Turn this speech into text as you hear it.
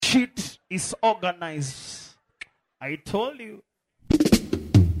shit is organized. I told you.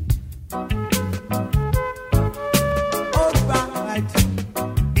 Alright.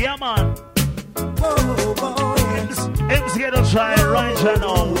 Yeah, man. M's gonna try right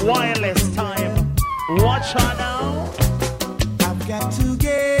now. Wireless time. Watch her now. I've got to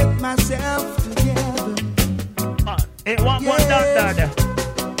get myself together. One down there.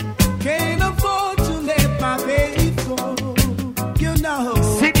 Can't afford to let my baby go. You know.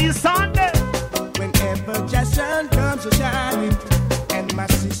 City Sunday. Whenever Jason comes a shining, and my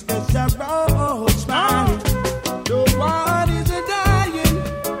sisters are all smiling. No one is a dying.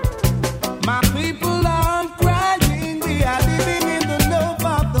 My people are crying. We are living in the love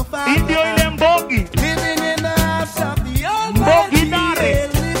of the Father. Living in the house of the Almighty.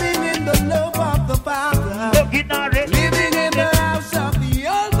 Living in the love of the Father. Living in the house of the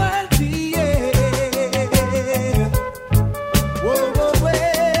Almighty. Yeah. Whoa, whoa, whoa.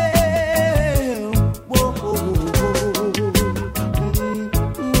 Whoa, whoa,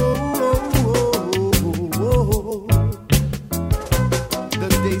 whoa. The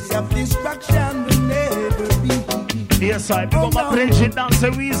days of destruction will never be. Yes, I become a president dance.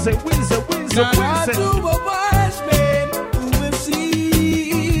 Weezy. To a wise man who will see.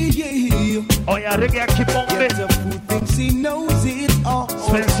 Oh yeah, reggae keep on Yet the fool thinks he knows it all.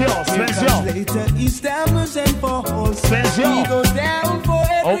 Spencer. Later he stammers and falls. Spencer. He goes down for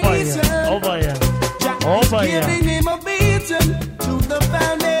every reason. Over here. Giving him a beating to the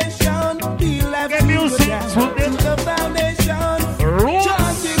foundation. He'll have to go down to the foundation.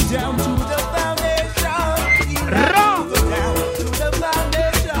 Chanting down to the foundation. He'll have to go down to the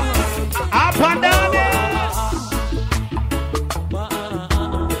foundation. Up and down it.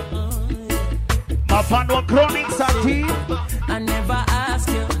 My fan was chronic Sati. I never ask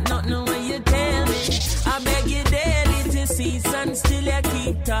you, nothing when you tell me. I beg you daily to cease and still you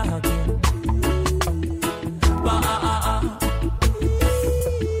keep talking.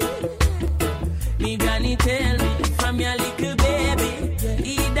 Me granny tell me from your little baby,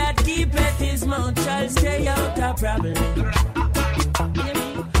 he that keepeth his mouth shall stay out of problem.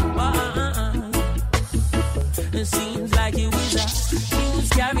 It seems like you is a news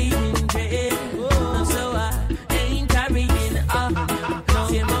carrying jail, so I ain't carrying on. No,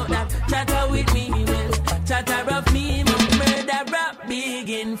 you know that chatter with me will chatter of me, murder rap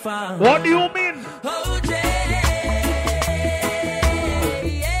begin from. What do you mean? Oh, Jay.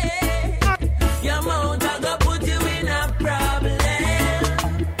 Your mouth I go put you in a problem.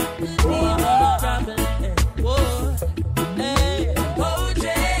 Hey, oh,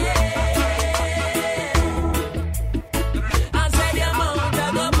 Jay. I said your mouth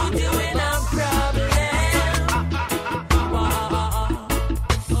I go put you in a problem.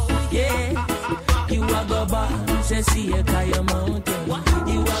 Oh, yeah. You a go bar, say see you call your mountain.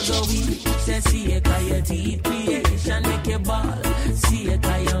 You a go weak, say see you call your teeth. Creation make you ball, see you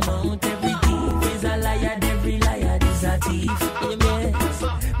call your mount. Every thief is a liar, every liar is a thief. Yes.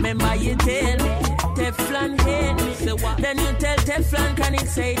 Remember you tell me, Teflon hate me. So what? Then you tell Teflon can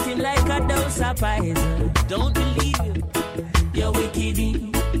excite him like a dose of poison. Don't believe you, you're wicked.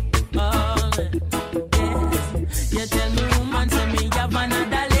 Oh, yes. You tell me woman, say me have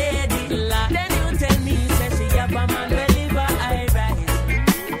another lady. Then you tell me, say she have a man will live a high rise.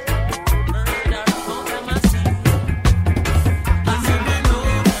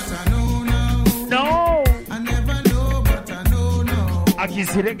 No. I never know, but I know now.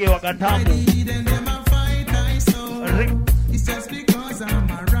 Akisirege wakatamu. It's just because I'm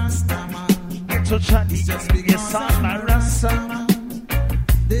a Rasta man. It's just because I'm a Rasta man.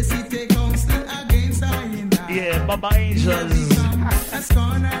 They see take counsel against I and I. Yeah, Baba Angels. Has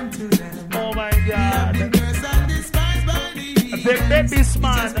gone unto them. Oh my God. The curse and despised by the The baby's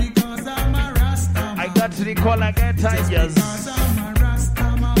man. Just because I'm a Rasta man. I got to recall again tigers. Because I'm a Rasta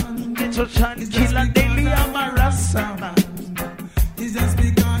man. It's a chant killer daily. I'm a Rasta man. It's just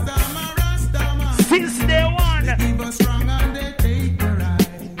because I'm a Rasta man. Since day one. They keep us strong and they take the right.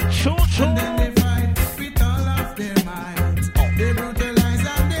 True. And then they fight with all of their might. They brutalize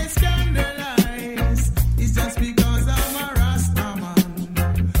and they scandalize. It's just because I'm a Rasta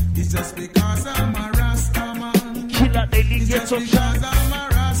man. It's just because I'm a Rasta man. Killer daily It's gets just a because chant. I'm a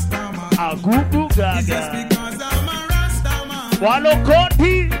Rasta man. A goo It's just gaga. because I'm a Rasta man. Walo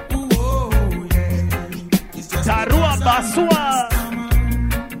Koti. Ooh, oh, yeah. It's just Tarua because I'm a Basua. Rasta man.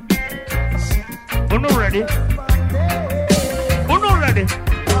 Uno ready? Uno ready?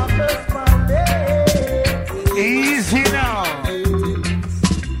 Easy now.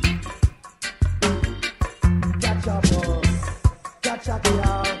 Catch up, catch up,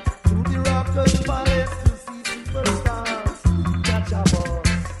 y'all. To the Rockers Palace to see superstars. Catch up,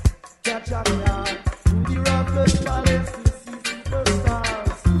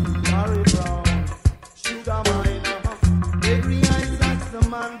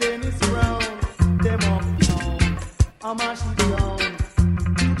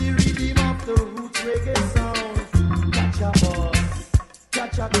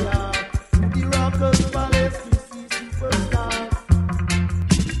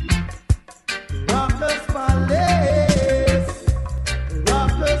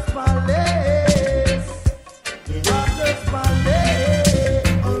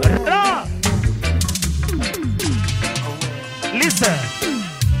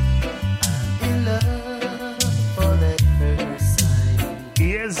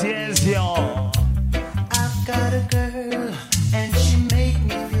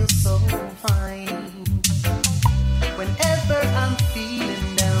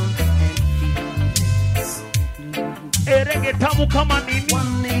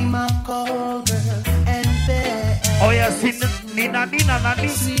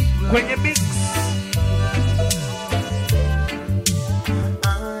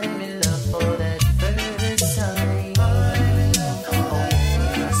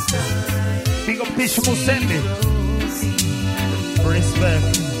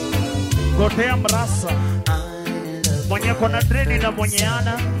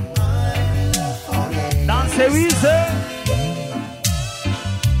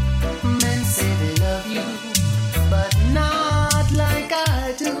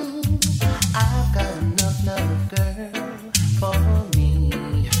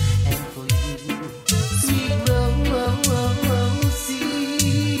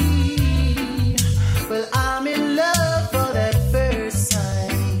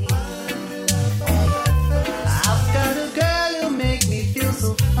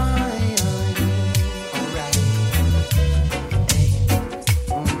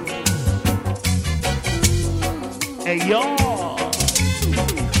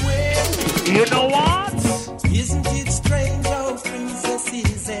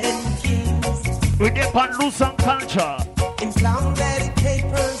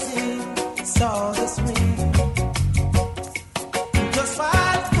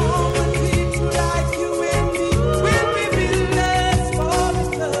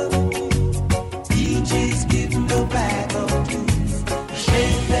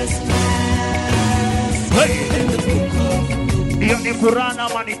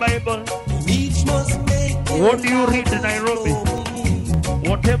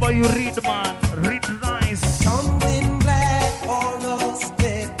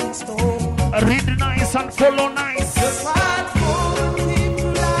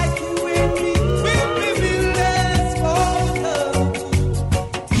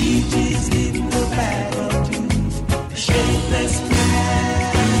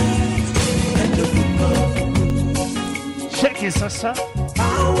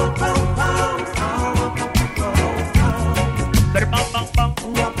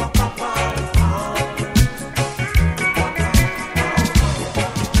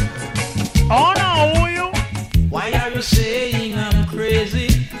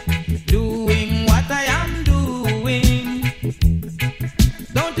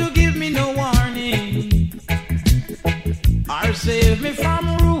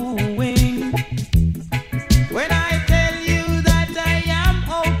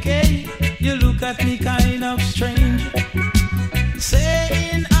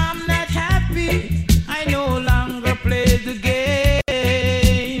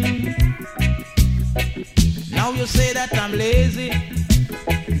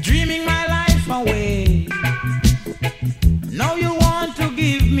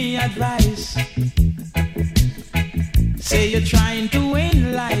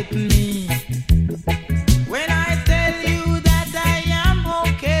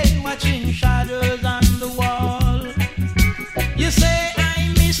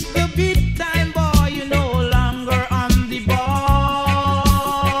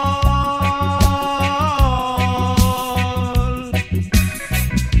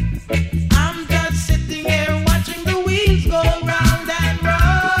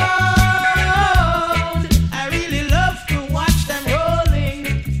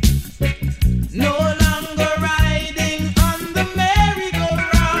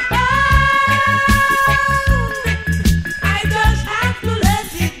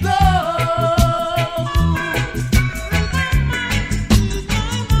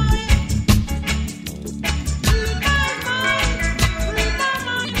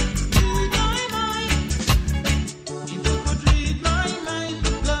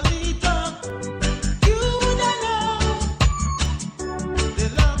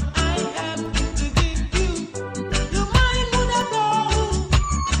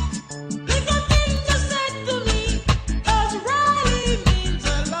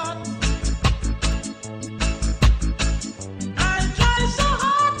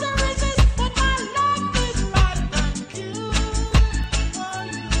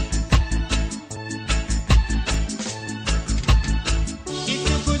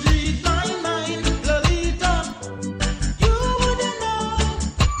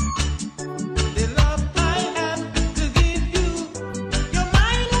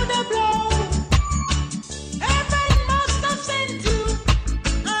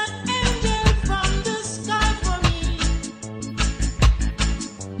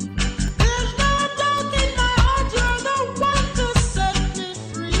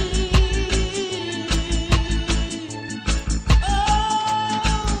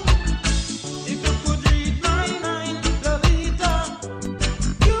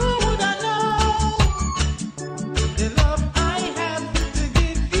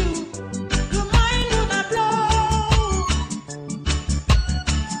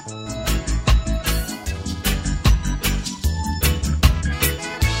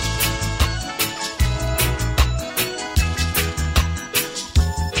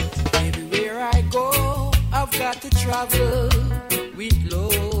 travel with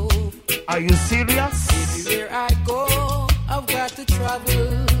love. Are you serious? Everywhere I go, I've got to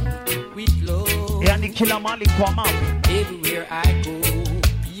travel with love. Yani kila mali kwa map. Everywhere I go,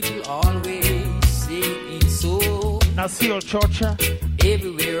 people always say it's so. Na sio chocha.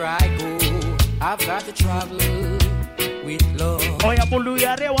 Everywhere I go, I've got to travel with love. Oya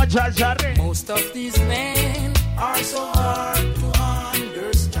buluyare wa jajare. Most of these men are so hard to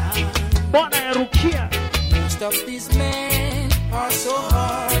understand. Bona erukia. Most of these men are so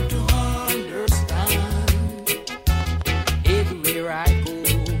hard to understand. Everywhere I go,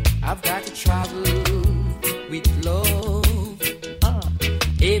 I've got to travel with love.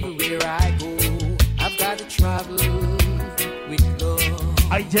 Everywhere I go, I've got to travel with love.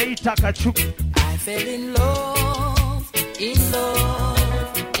 I fell in love, in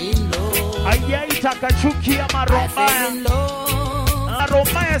love, in love. I fell in love.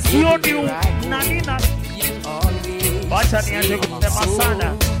 Aromaya sioni nanina. Wacha nianze kusema sana.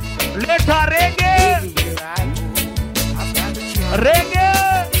 Leta reggae. Reggae.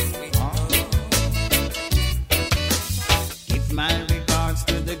 Give my regards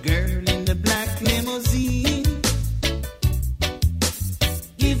to the girl in the black limousine.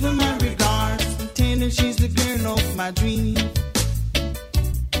 Give her my regards and tell her she's the girl of my dream.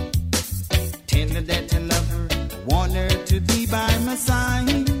 Tell her that I love her, want her to be by my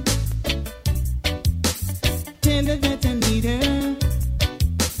side. Tell her that I need her,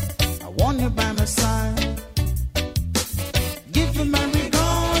 I want her by my side. Give her my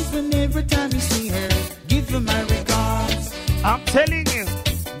regards whenever time you see her. Give her my regards. I'm telling you.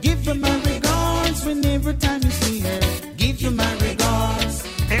 Give her my regards whenever time you see her. Give her my regards.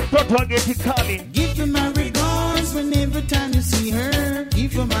 Give her my regards whenever time you see her.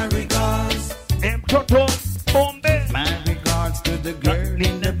 Give her my regards. My regards to the girl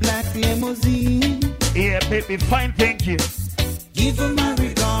in the black limousine. Yeah, baby, fine, thank you. Give her my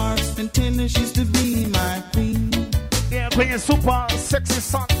regards and tell her she's to be my queen. Yeah, playing super sexy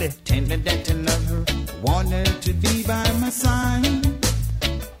Sunday. Tell her that I love her, want her to be by my side.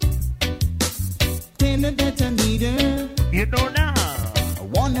 Tell her that I need her. You know now. I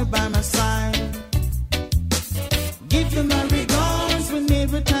want her by my side. Give her my regards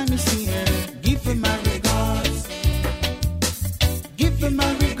whenever time you see her. Give her my regards. Give her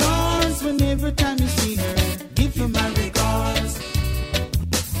my regards whenever time you see her. Give her my regards.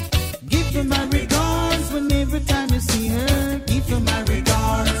 Give her my regards whenever time you see her. Give her my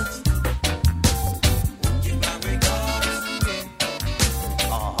regards. Give my regards.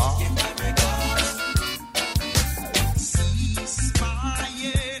 Give my regards.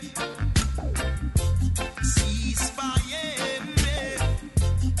 Ceasefire. Ceasefire.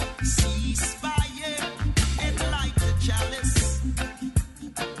 Ceasefire. And light the chalice.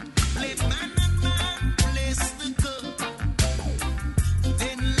 Let man and man bless the cup.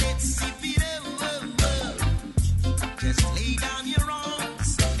 Then let's sip it over. Just lay down your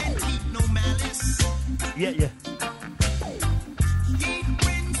arms and keep no malice. Yeah, yeah. Ye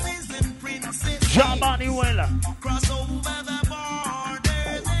princes and princesses, Jamani Wella. cross over the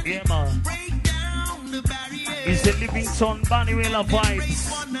borders and Yeah, man. break down the barriers. It's the Livingston Baniwela vibes.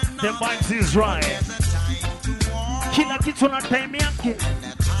 The vibes is right. There's a time to walk Kila kitu na time yake. and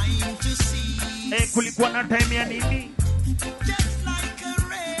a time to see. Kulikuwa na time ya nini? Just like a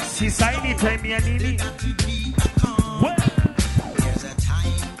race, Si saini time ya nini? got to be calm. Well, There's a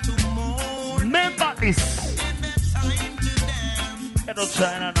time to mourn remember this. and a time to dance. Hello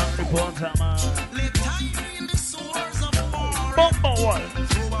China na reporter man. Let time heal the sores of war. Bomba wall.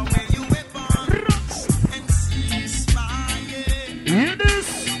 Throw away your weapons and cease fire. Hear this?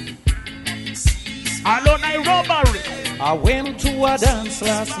 Alone I robbery. I went to a dance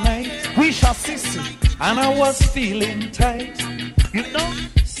last night We shall see. and I was feeling tight. You know?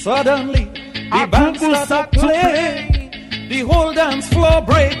 Suddenly, the A band Google started start to playing. The whole dance floor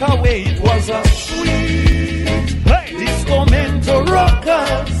break away. It was a sweet Hey, disco mental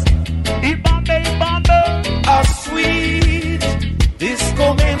rockers. Ibambe, Ibambe. A sweet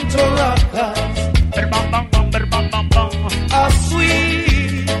disco mental rockers. Bam, bam, bam, bam, bam, bam. A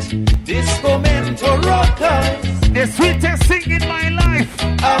sweet disco mental rockers. The sweetest thing in my life.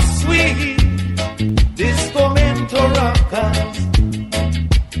 A sweet disco mental rockers.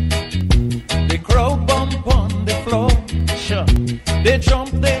 The crowd bump on the floor. Sure. They jump,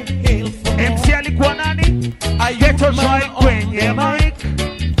 they hail for more. MC alikuwa nani? I Ghetto used my Joy own kwenye mic.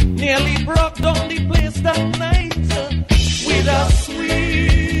 nearly broke down the place that night with a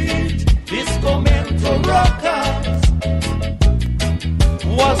sweet disco mental rockers.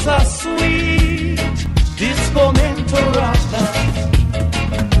 Was a sweet disco mental rockers.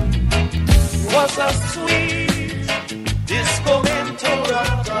 Was a sweet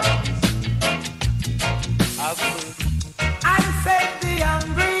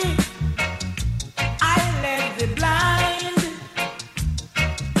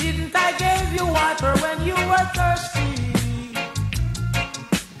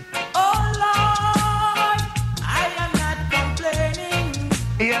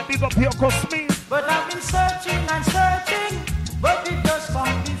Yeah, big up your Cosme. But I've been searching and searching, but it just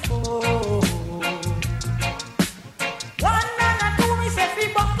found before. One and a two, me say fi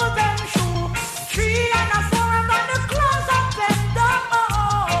buckle them shoe. 3 and a 4, I'm gonna close up them door.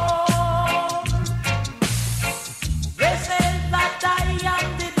 They say that I am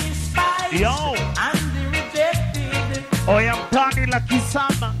the despised. Yo. And the rejected. Oh, I'm Tani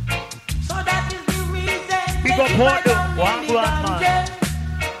Lakisama. So that is the reason Big they up keep Hodo. on down One in the man. dungeon.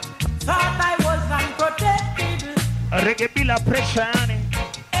 Thought I was unprotected. Reggae Bila pressure, honey.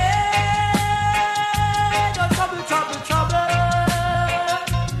 Hey, don't trouble, trouble, trouble.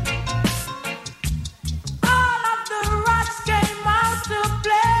 All of the rats came out to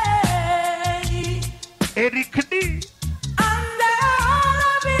play. Eric D. And they're all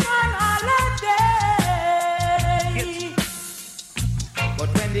having on holiday. But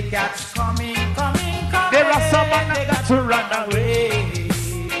when the cats coming, There are some they that got to run away.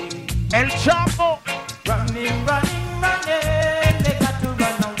 El Chapo. Running, they got to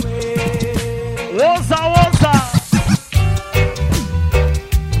run away. Woza.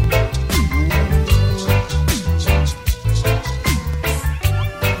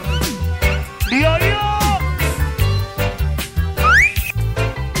 Yo.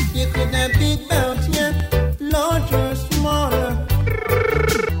 You could have big bounce yet, larger, smaller.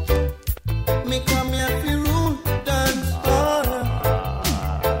 Me come here for rule, dance harder.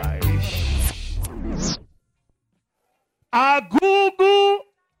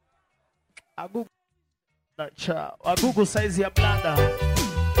 Agugu size ya blanda.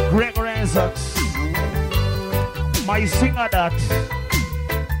 Greg Renzat. My singer that.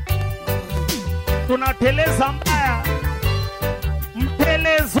 Tunateleza mbaya.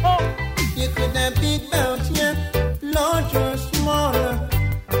 Mtelezo. You could have big bounce yet, larger, smaller.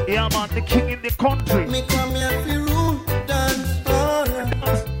 Yeah man, the king in the country. Me come here for rule, dance harder.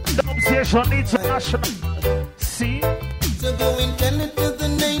 Association International. See? So go and tell it to the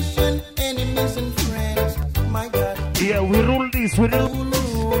nation, enemies and friends. My God. Yeah, we rule this. We rule.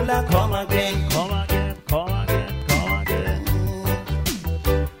 Rule, come again. Come again.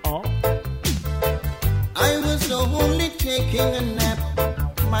 Oh. I was only taking a nap.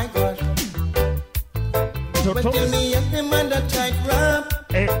 My God. But tell me if him under tight wrap.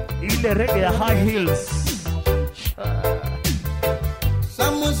 In the reggae high heels.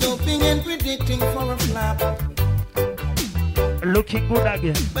 Some was hoping and predicting for a flap. Looking good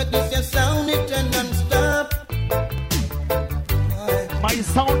again. But this your sound it and non-stop. My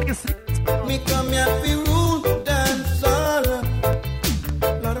sound is. Me come here for rule, dance all.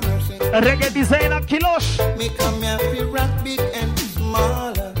 Lord of mercy. Reggae designer Kilosh. Me come here for rock big and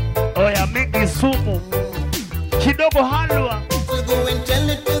smaller. Oh yeah, make this sumo. Kidogo halwa. So go and tell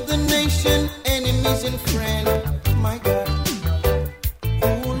it to the nation, enemies and friends. My God.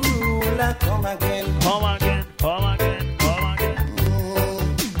 Ruler, come again. Come again.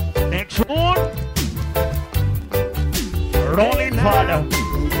 Next one. Rolling Father.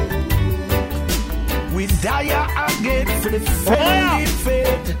 We die again for the family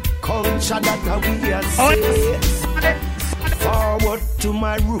faith. Culture that we are saved. Forward to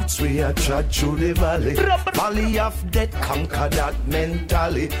my roots, we are trod through the valley. Valley of death, conquer that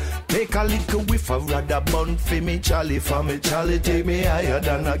mentally. Take a little whiff of rather bun for me Charlie. For me Charlie, take me higher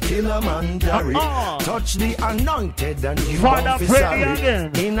than a Kilimanjaro. Touch the anointed and you Father, won't be pray sorry.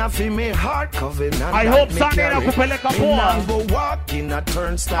 again. Enough in me heart covenant. I hope Sunday na kupeleka poa. Walk in a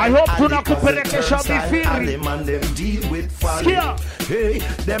turnstile. I hope tunakupeleka shabi firi. And them deal with folly. Skia. Hey,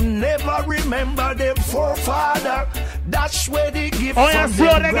 them never remember them forefather. That's where they give Oh, yeah, from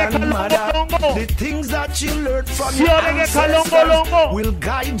sio their reggae grandmother. kalongo. The things that you learned from Sio your reggae ancestors kalongo. will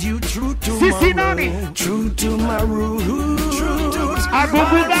guide you through to Sisi my nani? road. True to my roots.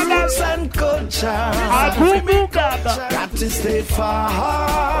 Agugu My gaga. roots and culture. Agugu gaga. Got to stay far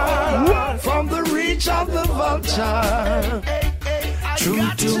from the reach of the vulture. True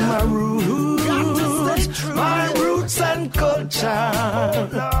to my roots, my roots and culture.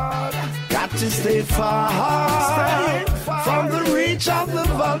 Got to stay far from the reach of the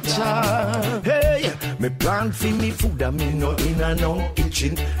vulture. Hey, me plant for me food and me no in and out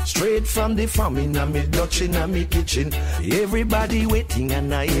itching. Straight from the farm in a me Dutch in a me kitchen. Everybody waiting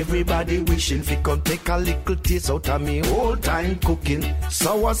and everybody wishing fi come take a little taste out of me whole time cooking.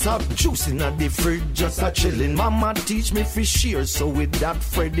 Sour sap juice in a the fridge just a chilling. Mama teach me fi share, so with that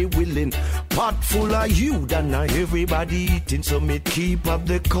Freddy willing. Pot full of you and everybody eating, so me keep up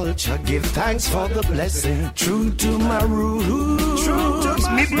the culture. Give thanks for the blessing. True to my roots,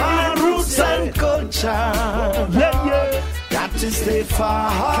 my roots and culture. Got to stay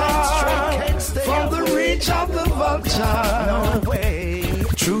far from the reach of the vulture.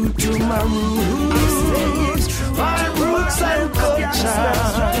 to my roots and culture.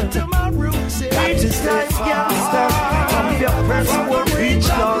 That is life, gangster. From your person will reach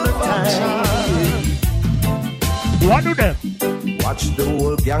all the time. What do them? Watch the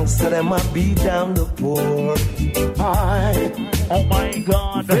old gangster, them a beat down the poor. Oh my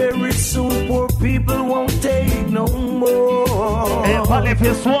God. Very soon poor people won't take no more. Hey, but if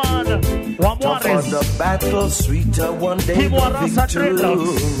it's one more is the battle sweeter one day the victory.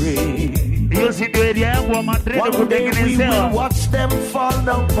 You see the area where Madrid one day we will watch them fall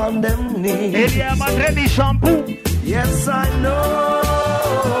down on them knees. Area Madrid shampoo. Yes, I know.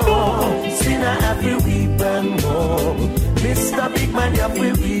 Sinner happy weep and mourn. Mr. Big Man, you have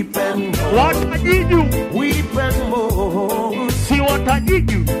to weep and mourn. What I need you? Weep and mourn. See what I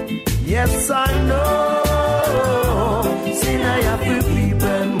need you? Yes, I know. Sinner, you have to weep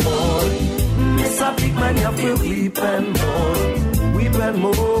and mourn. Mr. Big Man, you have to weep and mourn. Weep and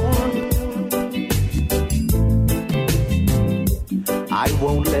mourn. I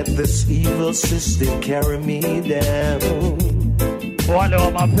won't let this evil system carry me down.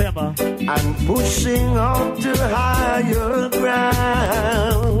 I'm pushing on to higher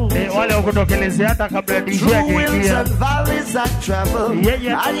ground. Through hills and valleys I travel.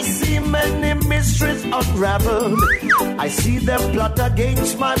 I see many mysteries unraveled. I see them plot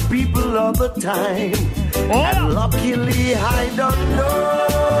against my people all the time. And luckily I don't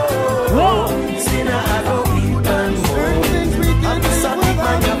know. Sinner, I go weep and mourn. I'm sorry,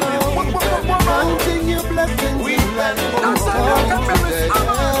 man, counting your blessings. Weep and mourn.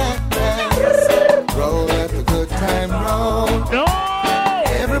 Roll, let the good time roll. No!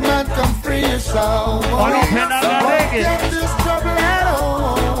 Every man come free your soul. Get this trouble at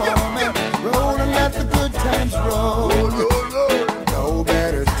home. Roll and let the good times roll. No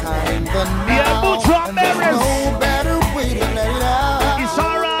better time than now. And there's no better way to let it out. It's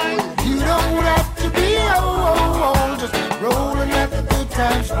alright. You don't have to be old. Just roll and let the good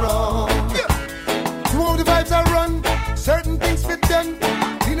times roll. To all the vibes I run, certain things fit done.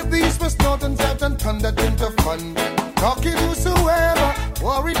 Clean up the east, west, north, and south, and turn that into fun. Talking whosoever,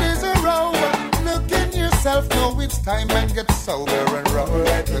 worry days are over. Look in yourself, know it's time, and get sober and roll.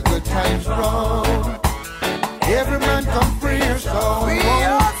 Let the good times roll. Every man come free your soul.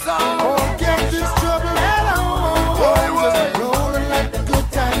 Forget this trouble at home. Just roll and let the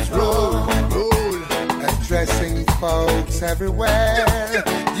good times roll. Addressing folks everywhere.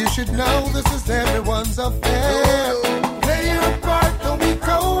 You should know this is everyone's affair. Play your part, don't be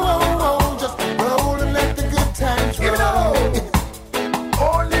cold. Just roll and let the good times roll.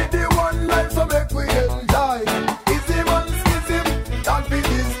 Only the one life, so make we enjoy. Is him and skis him, don't be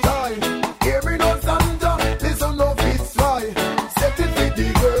this joy. Hear me no Santa, listen no fits fly. Set it with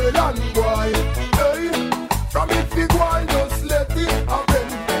the girl and boy. Hey, from it big wine, just let it happen.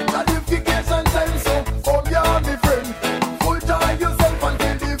 Clarification time, so come here, me friend. Full joy yourself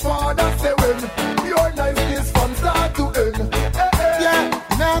until the Father say when. Your life is from start to end. Yeah,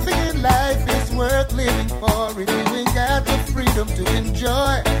 nothing in life is worth living for if you ain't got the freedom to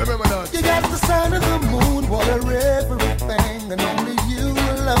enjoy. You got the sun and the moon, water, everything, and only you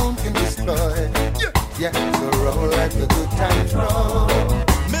alone can destroy. Yeah, so roll like the good times roll.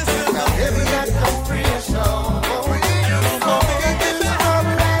 Now every night come free your soul.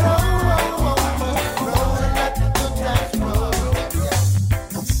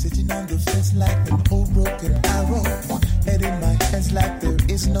 I'm sitting on the fence like an old broken arrow. Head in my hands like there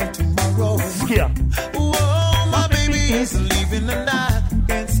is no tomorrow. Yeah. Whoa, my baby is leaving the night.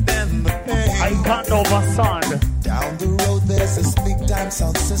 Can't stand the pain. I can't overstand. Down the road there's a big time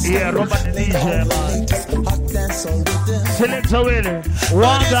sound system. Yeah, Robert the DJ, man. Hot dance all rhythm. Select away.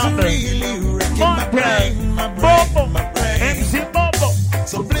 One down there. Mountain. Bobo. MC Bobo.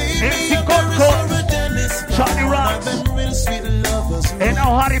 So play MC Coco. Charlie Rocks. And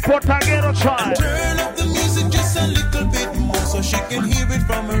now Harry Potter Ghetto Child. Turn up the music just a little bit more so she can hear it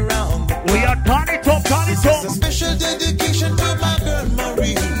from around the We are turn it up, turn it It's a up. special dedication to my girl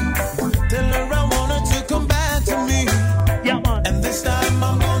Marie. Tell her I want her to come back to me. Yeah, man. And this time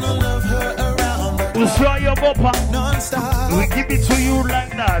I'm gonna love her around the We'll show your bumper. non-stop. We give it to you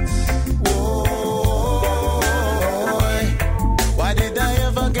like that. Boy, why did I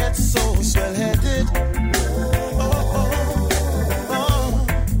ever get so swell-headed?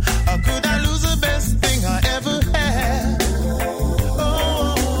 How could I lose the best thing I ever had?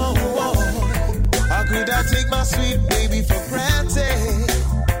 How could I take my sweet baby for granted?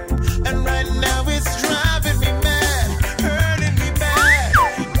 And right now it's driving me mad, hurting me bad.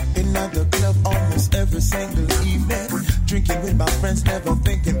 In the club almost every single evening, drinking with my friends, never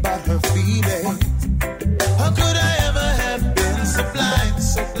thinking about her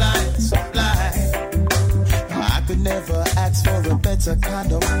better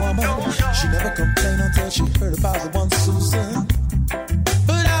kind of woman. She never complained until she heard about the one Susan.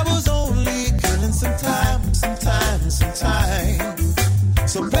 But I was only killing some time.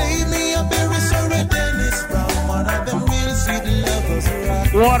 So play me a Barry Surrey Dennis Brown, one of them real sweet lovers.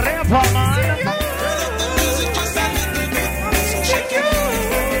 Whatever, man.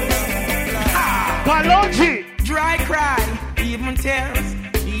 Kaloji. Dry cry, even tears,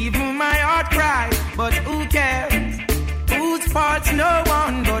 even my heart cries. But who cares? Whose fault's no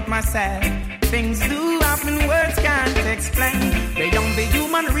one but myself. Things do happen, words can't explain. Beyond the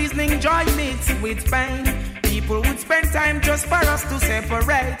human reasoning, joy mixed with pain. People would spend time just for us to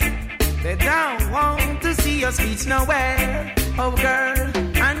separate. They don't want to see us reach nowhere. Oh girl,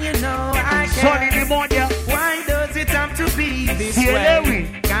 and you know I care. Why does it have to be this way?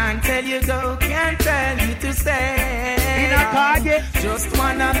 Can't tell you go, can't tell you to stay. Just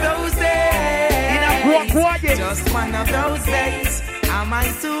one of those days. Just one of those days. Am I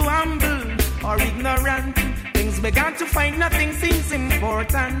too humble or ignorant? Things began to find nothing seems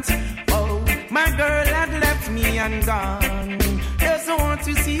important. Oh, my girl had left me and gone. Doesn't want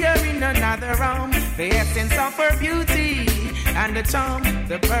to see her in another room. The essence of her beauty and the charm,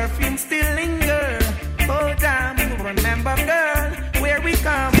 the perfume still linger. Oh damn, remember girl, where we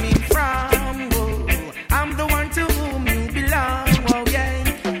coming from. Oh, I'm the one to whom you belong. Oh yeah,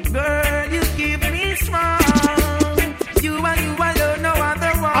 girl, you keep me strong. You alone, no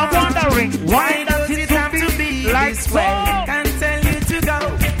other one. I'm wondering, why does it have to be like this way? Can't tell you to go,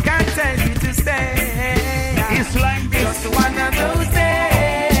 can't tell you to stay. It's like this. Just one of those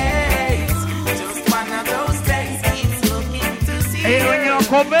days. Just one of those days. Keeps looking to see. Hey, when you're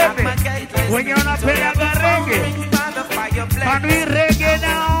baby, when you're not playing a reggae, can we reggae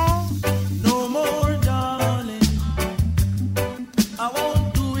now? No more, darling. I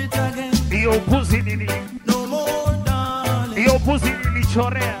won't do it again. Yo pussy nini. No more, darling. Yo pussy nini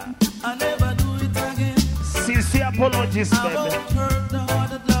chorea. I never do it again. Sincere apologies, baby. I won't hurt the heart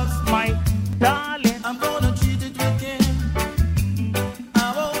that loves me. My darling. I'm gonna treat it with care.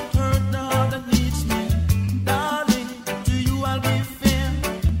 I won't hurt the heart that needs me. Darling, to you I'll be fair.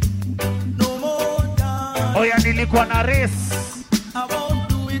 No more, darling. Oya nilikuwa na race. I won't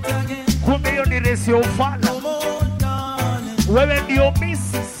do it again. Kumbe hiyo ni race ya ufala. No more, darling. Wewe ndio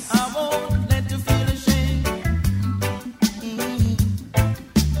missus. I won't let you feel ashamed.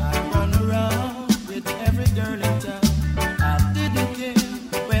 I run around with every girl in town. I didn't care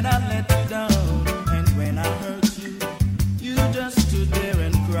when I let you down. And when I hurt you, you just stood there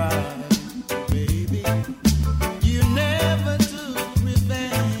and cried. Baby, you never took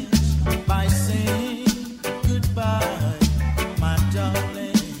revenge by saying goodbye, my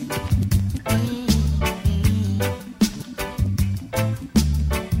darling.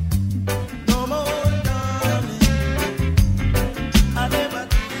 No more, darling. I never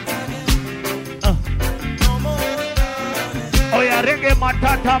do it again. No more, darling. Oya reggae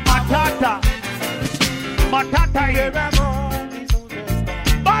matata. Matata here.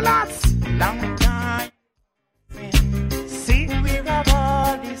 Balance. Long time. See?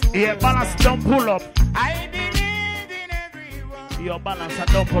 Yeah, balance, don't pull up. I believe in everyone. Your balance and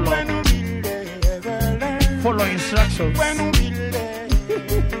don't pull up. When will they ever learn? Follow instructions. When will they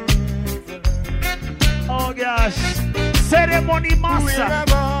ever learn? Oh gosh. Ceremony master.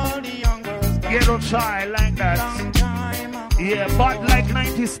 Wherever the young girls gone, Ghetto child like that. long time ago. Yeah, but like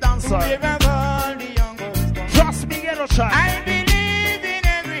 90s dancer. Wherever the young girls gone, Trust me, ghetto child. I believe in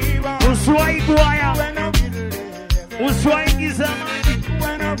everyone. Uswai guaya. When will they ever Uswai gizamani.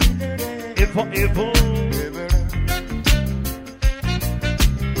 When will they Evo. ever learn?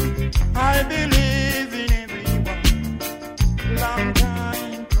 I believe in everyone. Long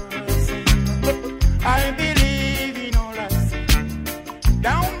time person. I believe in all I see.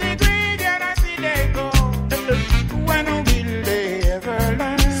 Down the graveyard I see they go. When will they ever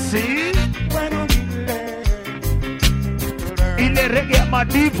learn? See? When will they learn? Ile reggae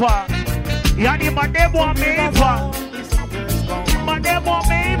madiva. Yani mademo ameiva. Mademo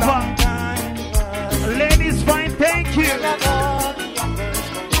ameiva. Ladies fine, thank you.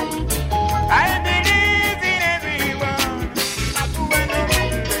 I believe in everyone. When will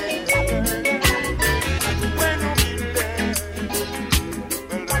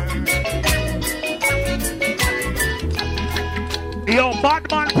Yo,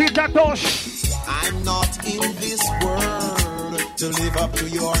 Batman Peter Tosh. I'm not in this world to live up to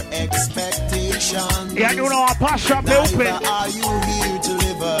your expectations. Yeah, you know, a passion be open. Neither are you here to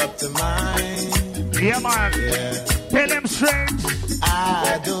live up to mine. Yeah, man. Yeah. Tell them straight.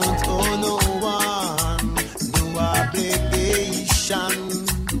 I don't owe no one no obligation.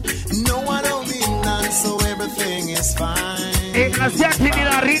 No one owe me none, so everything is fine. Ain't Wanasikia tini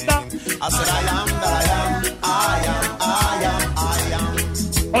na Rita. I said I am that I am. I am, I am, I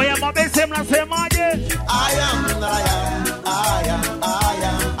am. Oya mabese mnasemaje? I am that I am. I am, I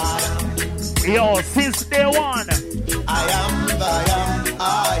am, I am. Yo, since day one. I am that I am.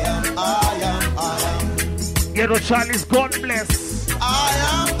 I am, I am, I am. Ghetto Charlie's God bless. I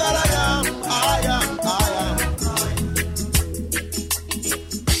am that I am. I am, I am.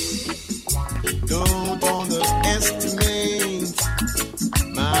 Don't underestimate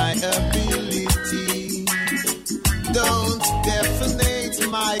my ability. Don't definite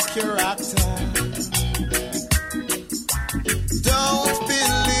my character. Don't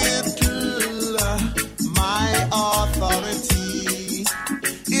belittle my authority.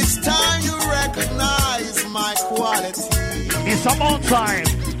 It's time you recognize my quality. It's about time.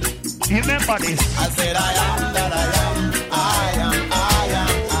 You remember this? I said I am that I am. I am, I am,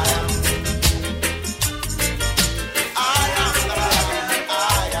 I am. I am that I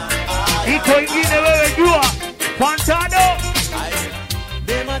am. I am, Iko ingine wewe jua. Fantano.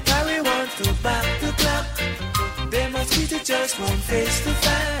 They might carry one to back to clap. They must treat it just one face to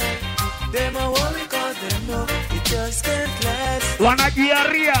face. They might worry cause they know it just can't last.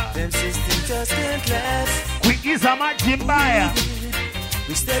 Wanajiaria. Them system just can't last. Kuingiza maji mbaya.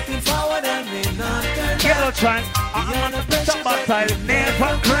 We stepping forward and we not turn Ghetto back. Charlie. I'm a pressure but I'll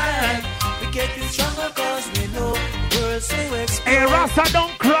never cry. We getting stronger cause we know worlds to explore. Hey Rasta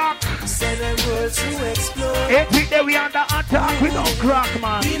don't crack. Say the worlds to explore. Every day we under attack, we don't crack,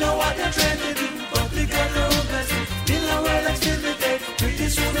 man. We know what they're trying to do, but we got no blessing. In a world that's filled with hate, pretty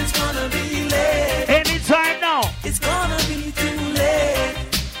soon it's gonna be late. Anytime now. It's gonna be too late.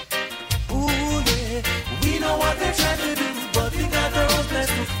 Ooh, yeah. We know what they're trying to do, but we got our own plans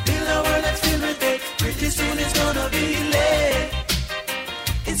too. In a world that's filled with hate, pretty soon it's gonna be late.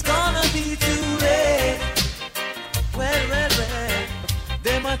 It's gonna be too late. Well.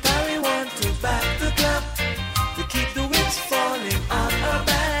 They might carry one to back the clap to keep the whips falling on our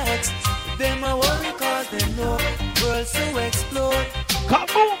backs. They might worry cause they know worlds to explode.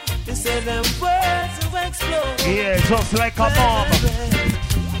 Kaboom! They say them worlds to explode. Yeah, just like a bomb.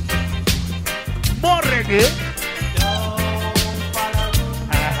 More reggae.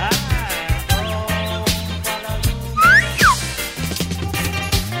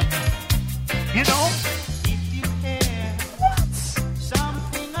 You know? If you care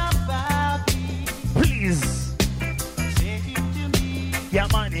something about me, Please. say it to me.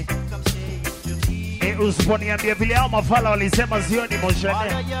 Jamani. Come say it to me. Usiponiambia vile hao mafala walisema sioni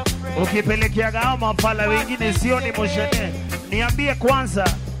moshene. Ukipelekeaga hao mafala wengine sioni moshene. Niambie kwanza.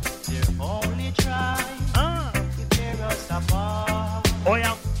 Only try to tear us apart.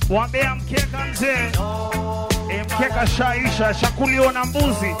 Oya, wambea mkeka mzee. Mkeka shaisha, shakuliwa na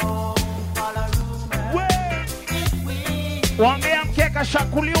mbuzi. We. Wambea mkeka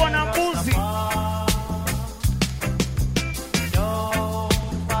shakuliwa na mbuzi.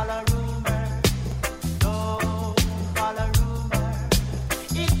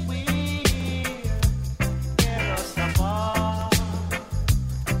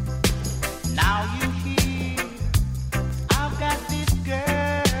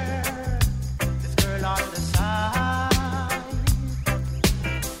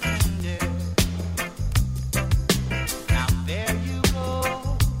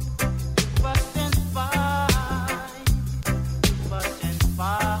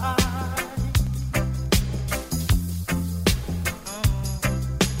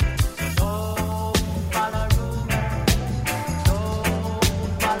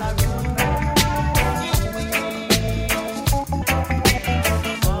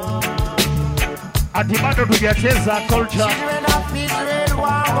 Ati bado tujacheza culture. Children of Israel,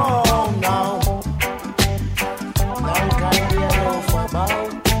 wow, now. Now can we enough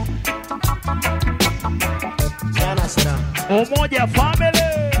about? Jana sana. Umoja family.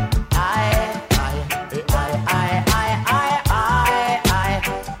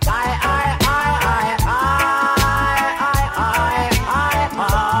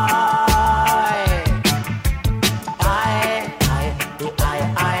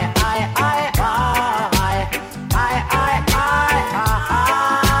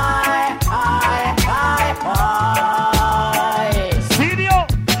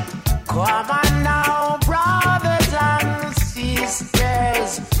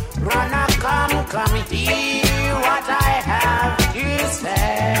 Come hear what I have to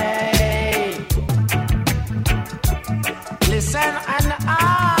say. Listen and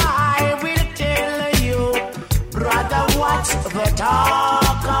I will tell you, brother, what's the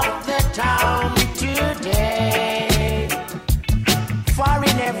talk of the town today. For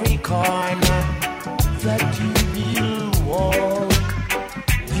in every corner that you build walls,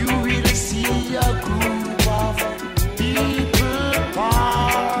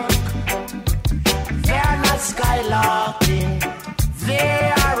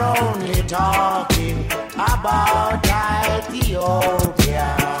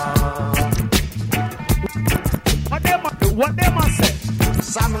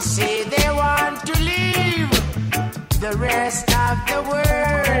 Some say they want to leave the rest of the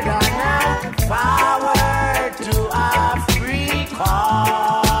world on earth. Power to Africa,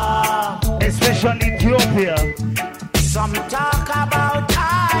 especially Ethiopia. Some talk about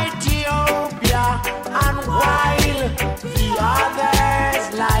Ethiopia, and while the others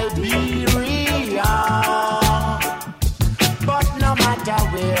Liberia. But no matter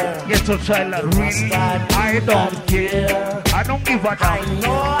where, get to child really, I don't care. I don't give a damn. I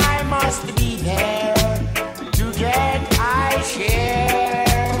know I must be there to get I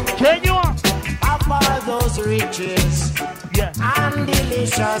share. Can you? Of all those riches, yeah, and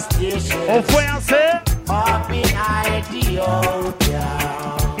delicious dishes. Oh, say? Up in Ethiopia.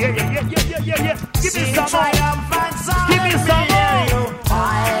 Yeah. Give me some more. Give me some more.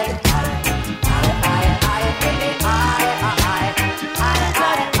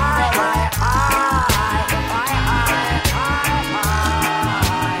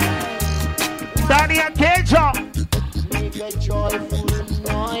 Danny and Keja. Make a joyful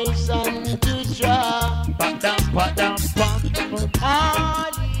noise unto Jah.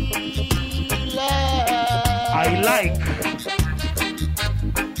 I like.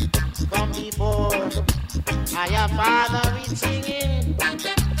 Come before our Father with singing.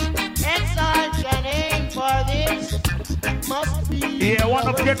 Exalt your name, for this must be. Yeah, one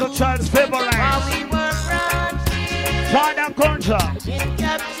of Ghetto Child's favorites. While we were brought Father Conja. in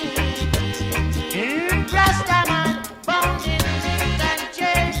captivity. Rastaman bound in and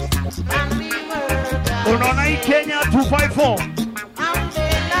chains, and we were Unaona hii Kenya 254.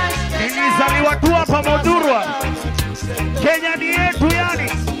 Nilizaliwa tu hapa Modurwa. Kenya ni yetu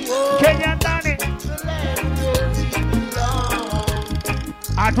yani. Kenya ndani.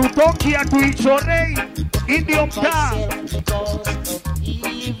 Hatutoki hatuichorei. Ndio mtaa.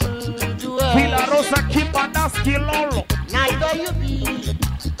 Villa Rosa Kibandaski Lolo. Neither you be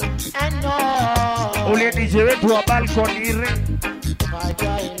and no. Ule DJ wetu wa balcony ring.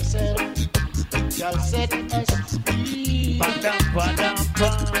 Father himself shall set us free.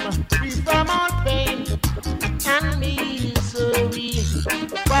 Free from all pain and misery.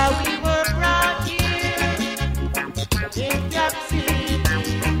 While we were brought here in captivity,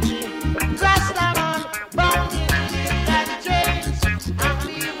 Rastaman bound in and chains, and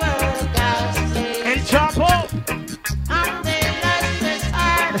we were God's slaves. El Chapo. And they left us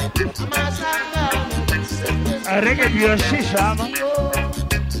earth, massacre. Reggae dio shisha ama.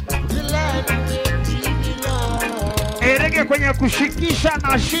 Reggae kwenye kushikisha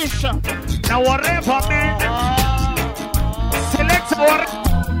na shisha na whatever man. Select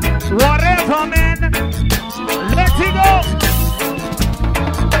whatever man. Let it go.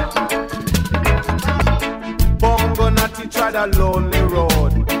 Bongo Natty tried a lonely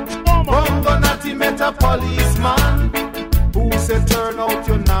road. Bongo Natty met a policeman who said, turn out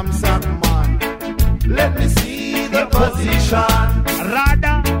your knapsack man. Let me see the position.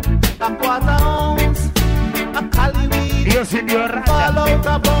 Rada. A quarter ounce. A cali weed. Dios in your rada. Fall out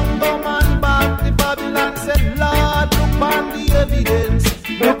a bongo man back. The Babylon said, Lord, look on the evidence.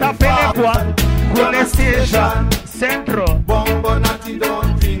 Utapelekwa kule station Centro. Bongo Natty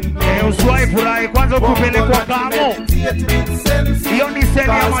don't think no. Usiwahi furahi kwanza kupelekwa kamo. Hiyo ni seli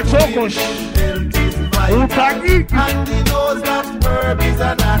ya machokosh. Utajiki. And he knows that herb is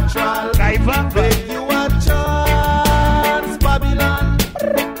a natural. Kaiva. Give you a chance, Babylon.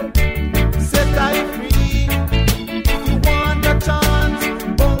 Set I free. If you want a chance,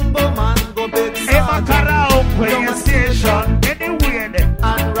 Bongo man go beg Ema karao kwenye station. Anywhere.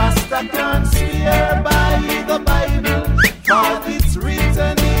 And Rasta can swear by the Bible, for it's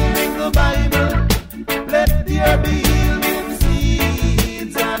written in the Bible. Let there be yielding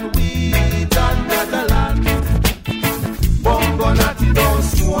seeds and wheat under the land. Bongo Natty don't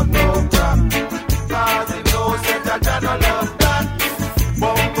smoke no crack, cause he knows that I don't love that.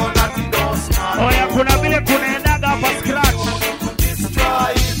 Bongo Natty don't smart. Oh ya kuna vile kunaendaga hapa scratch.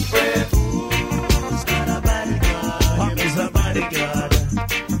 Destroy his brain. Who's got a bodyguard? Pop is a bodyguard.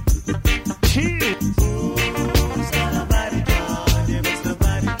 Chill. Who's got a bodyguard? Yeah, Mr.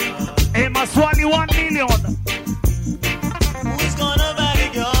 Bodyguard. Hey, Maswali 1 million. Who's gonna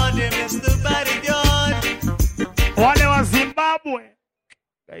bodyguard? Yeah, Mr. Bodyguard. Wale wa Zimbabwe.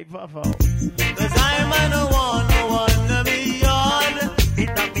 Kaifafa. Cause I'm on a one beyond. In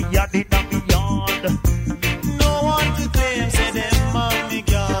a beyond. No one to claim, say them on me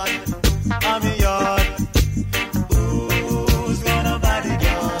God. I'm a yard. Who's gonna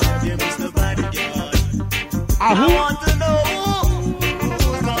bodyguard? Yeah, Mr. Bodyguard. I want to know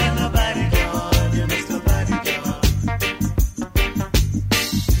who's gonna bodyguard? Yeah, Mr. Bodyguard.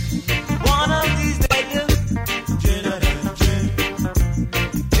 One of these days,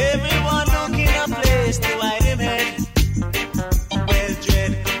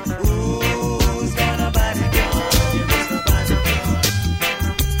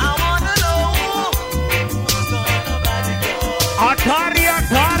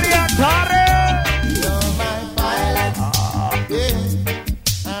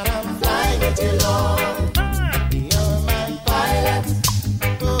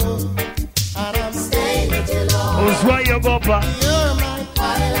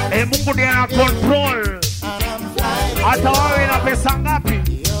 driver. Mungu ndiye ana control. Hata wawe na pesa ngapi?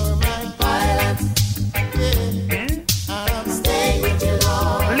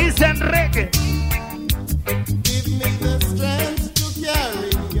 Listen reggae. Give me the strength to carry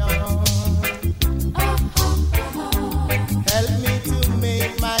on. Help me to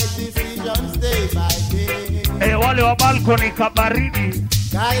make my decisions day by day. Wale wa balcony kabaridi.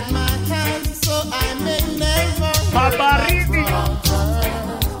 Guide my hands so I may never kabaridi.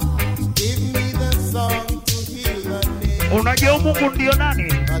 Give me the song to heal the name. Unajua Mungu ndio nani?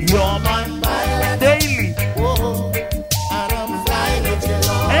 You're my pilot daily. Whoa, and I'm flying with you,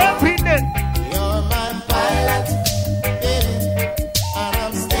 Lord. Every day. You're my pilot, and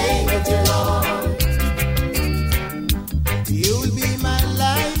I'm staying with you, Lord. You'll be my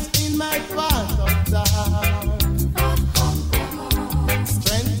light in my path of dark.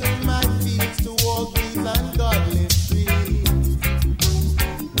 Strengthen my feet to walk these ungodly streets.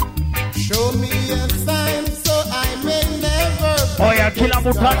 Show me a sign so I may never. Oya, kila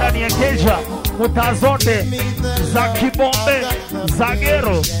mutanda niekesha muta zote za Kibombe, za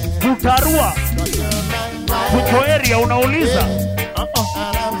Gero, Butarua, Buko area unauliza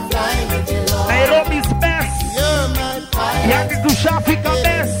Nairobi's best, yani tushafika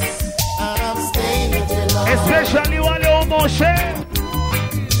best, especially wale umoshe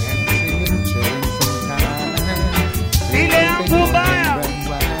ile yangu mbaya,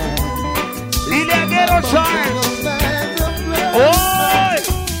 ile ya Gero shine.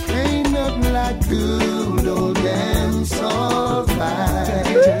 Ain't nothing like good old dancehall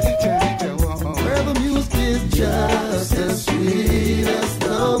vibes, where the music is just as sweet as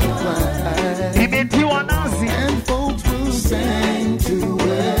the wine, and folks will sing to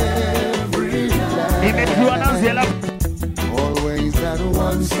every line. Always that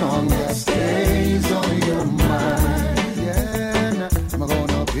one song that stays on your mind. Yeah, I'm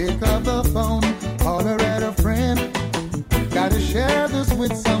gonna pick up the phone, call her at a friend. Gotta share this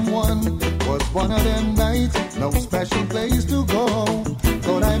with someone. Was one of them nights, no special place to go.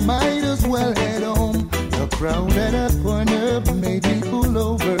 Thought I might as well head home. The crowd at a corner made me pull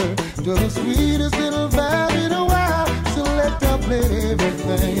over to the sweetest little vibe in a while. Select up, played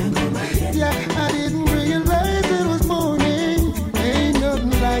everything. Yeah, I didn't realize it was morning. Ain't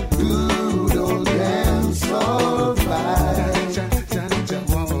nothing like good old dancehall vibes.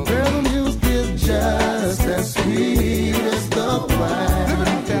 Girl, the music is just as sweet as the wine,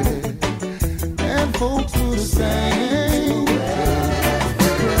 and folks do the same.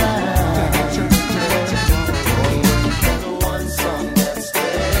 One song that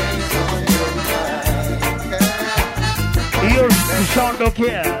stays on your mind. Here's Sean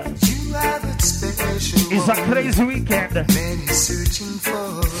Dokia. It's a crazy weekend.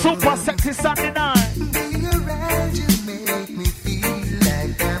 Super sexy Sunday night.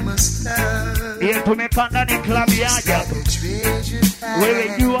 Yeah, tumeka ndani club yaja. Wewe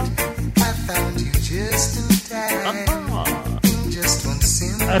jua.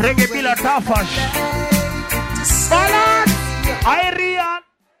 Reggae bila tafash. Balance. Irian.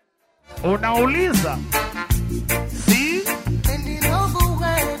 Unauliza. Si?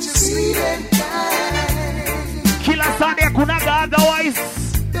 Kila Sunday kunaga otherwise.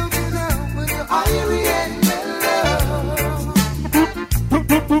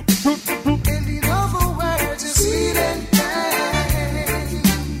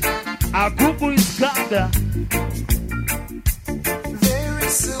 Agubu is Gaga. There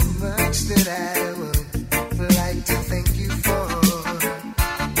is so much that I would like to thank you for.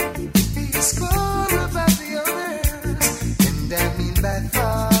 You score about the others, and I mean by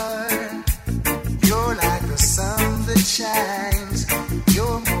far. You're like the sun that shines.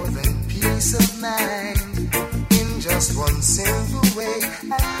 You're more than peace of mind. In just one simple way,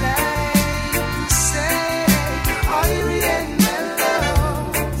 I like to say, Irie and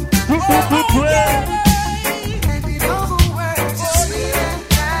mellow.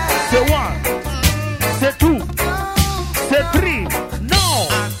 C'est one, c'est two, c'est three, no.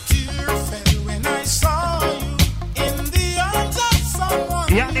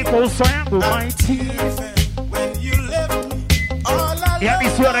 Yani kwa uso yangu mighty. Yani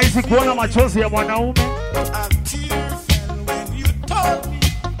sio rahisi kuona machozi ya mwanaume.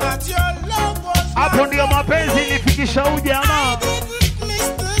 Hapo ndio mapenzi ilifikisha ujamaa.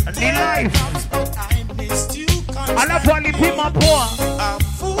 Ni life. Alafu alipima poa.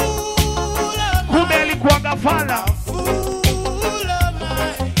 Kumbe alikuwa gafala.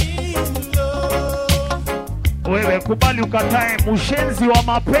 Wewe kubali ukatae mushenzi wa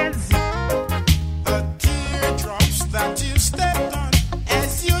mapenzi. That you stepped on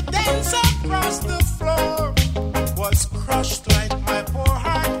as you dance across the floor was crushed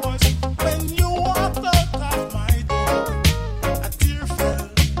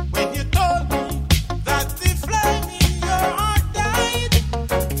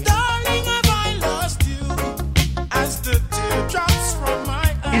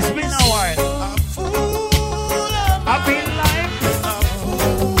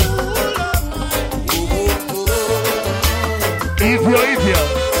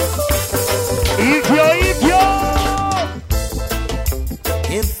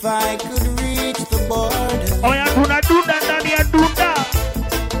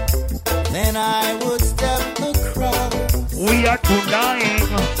here tonight.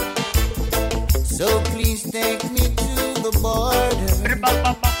 So please take me to the border.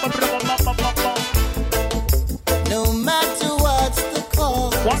 No matter what's the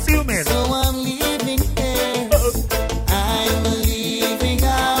cost. What do you mean? So I'm leaving here. I'm leaving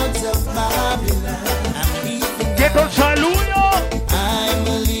out of Babylon. I'm leaving Get on Hallelujah. I'm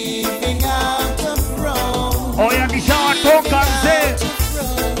leaving out of Rome. Oh, yeah, this our talk and say.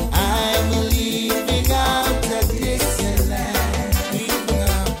 I'm leaving out of this land. Leaving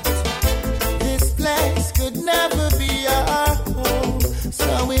out. This place could never be our home.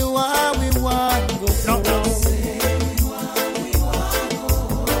 So we want go.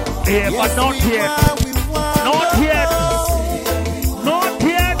 Yeah, but not yet. Not yet. Not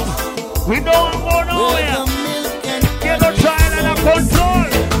yet. We don't go nowhere. Get the child under control.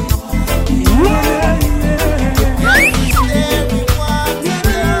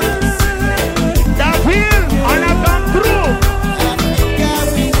 David, and I come through.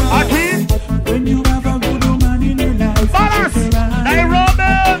 Again. When you have a good woman in your life, Balance.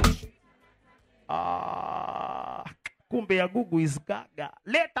 Nairobi. Kumbe ya Gugu is gaga.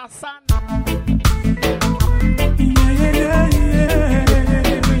 Later, son.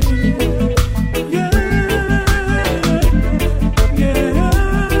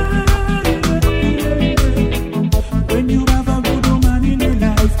 When you have a good woman in your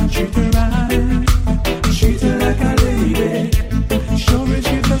life, treat her right, treat her like a lady. Show her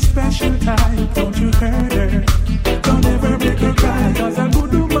she's a special type. Don't you hurt her. Don't ever make her cry. 'Cause a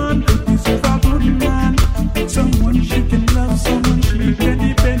good woman is a good man. Someone she can love, someone she can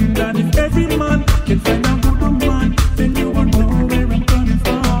depend on. If every man can find a good woman, then you won't know where I'm coming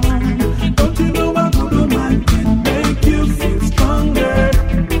from. Don't you know a good woman can make you feel stronger?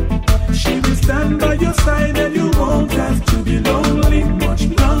 She will stand by your side and you won't have to be lonely much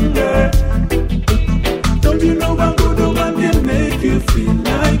longer. Don't you know a good woman can make you feel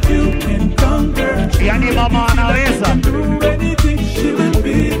like you can conquer? Yani mama anaweza. Do anything, she will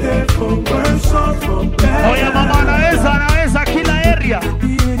be there for worse or for better. Oh yeah, mama anaweza kila area.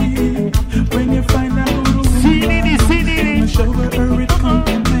 When you find a good woman, See nini. show her with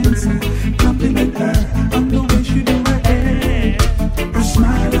compliments, compliment her on the way she do her hair, her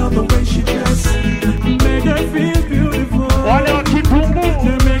smile, or the way she dress, make her feel beautiful. Wale wa Kitungu.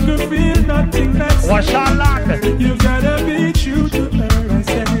 They make her feel nothing less. Washalanda. You gotta be true to her, I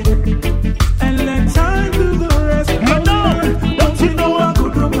say, and let time do the rest. You know, don't you know a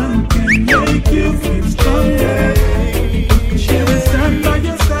good woman can make you feel stronger? She will stand by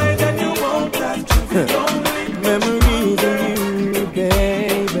your side and you won't have to be lonely. Memories of you,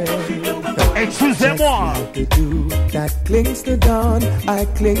 baby. Excusez-moi. That clings to dawn, I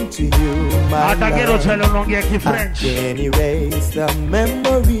cling to you, my Hata quiero chelo unaongea I Kifrench. can erase the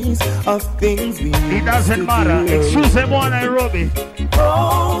memories of things we used It doesn't to matter. do. Excusez-moi, Nairobi.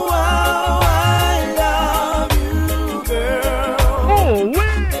 Oh, how I love you, girl. Oh,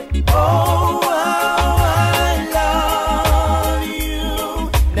 wait. Oh, how I love you.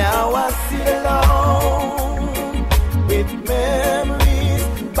 Now I sit alone with memories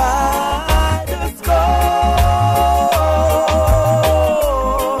by the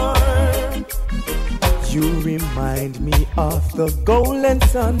score. You remind me of the golden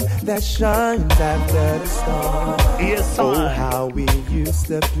sun that shines after the storm. Yes, Oh, sir. how we used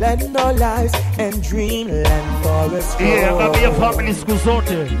to plan our lives and dreamland forest. Yeah, ambia family siku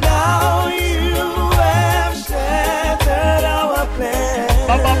zote. Now you have shattered our plans.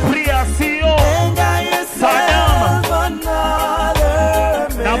 Baba Priya CEO. And I yourself another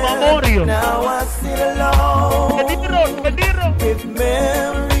man. Na Memorial. Now I sit alone Mediro. with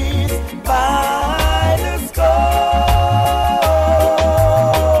memories by the score.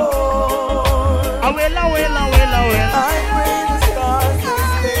 Awela. I pray the stars will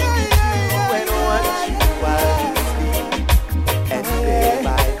stay with you and watch you while you sleep. And day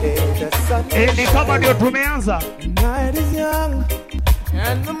by day the sun Ni kama ndio tumeanza. night is young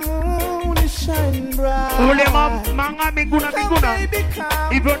and the moon is shining bright. Ule manga miguna. Baby, come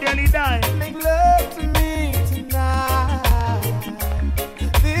Hivyo ndiye alidai. make love to me tonight.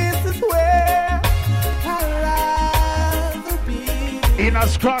 This is where I'd rather be. In a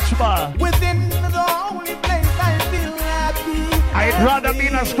scratch bar. Within the only place I feel happy. I'd rather be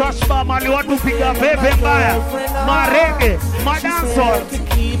in a scratch bar mali watu piga pepe mbaya. Marege, madancehall.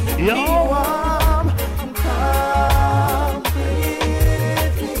 Yo. Warm, I'm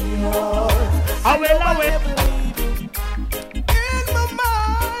completely yours. Awela. In my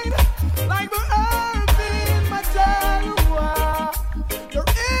mind, like the earth in my January.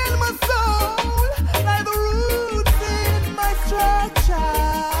 You're in my soul, like the roots in my structure.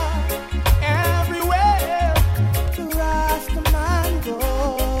 Everywhere, the Rasta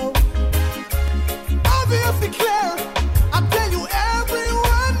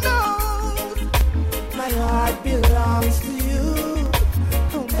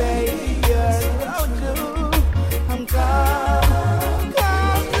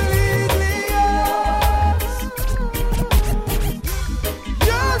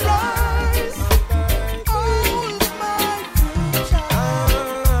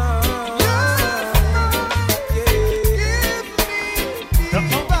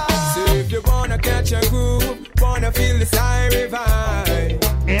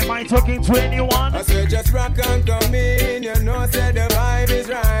 21. I said just rock and come in. You know, said the vibe is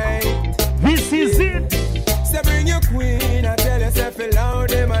right. This is it. Say bring your queen. I tell you, say fill out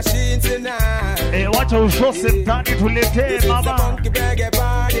the machine tonight. Hey, watch out, show some time to let mama.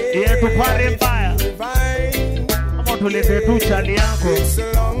 Yeah, to party fire. I'm going to let her do Charlie Uncle. It's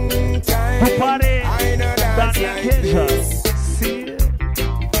a long time. To party. I know that's like see.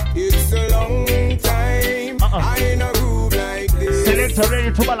 It's a long time. I know groove like this. Selector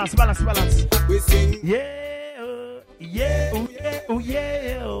ready to balance. We sing. Yeah, oh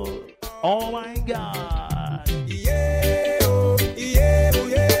yeah. Oh my God. Yeah, oh yeah.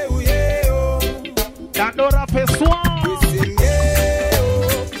 Dandora Pessoa. We sing yeah.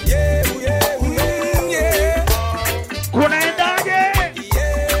 Kunaendaje?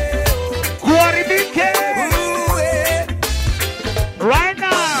 Kuharibike. Right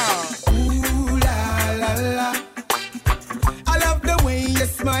now. Ooh la la. I love the way you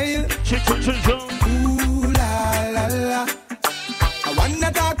smile. Ooh la. I wanna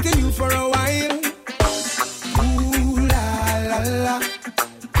talk to you for a while. Ooh la.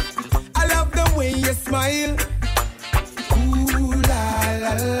 I love the way you smile. Ooh la.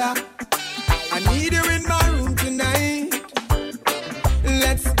 I need you in my room tonight.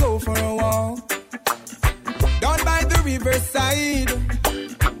 Let's go for a walk down by the riverside.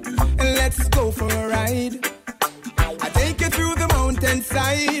 Let's go for a ride. I take you through the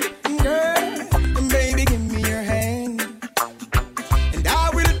mountainside. Girl, baby, give me your hand, and I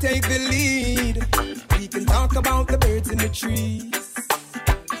will take the lead. We can talk about the birds in the trees.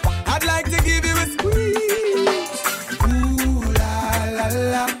 I'd like to give you a squeeze. Ooh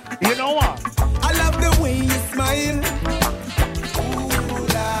la. You know what? I love the way you smile. Ooh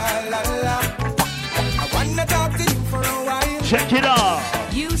la. I wanna talk to you for a while. Check it out.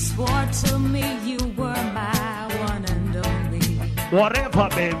 You swore to me you were my one and only. Whatever,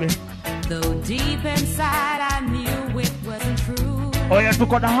 baby. Though deep inside I knew it wasn't true. Oh, yeah,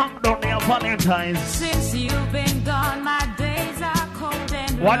 took on the hang down near Valentine's. Since you've been gone, my days are cold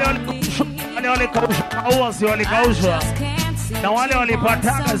and lonely. Wale walikausha na wale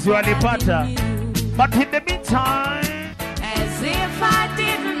walipataka si walipata. But in the meantime, as if I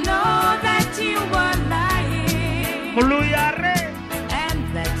didn't know that you were lying, Muluyare, and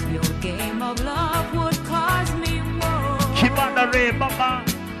that your game of love would cause me woe. Chibandare, Baba.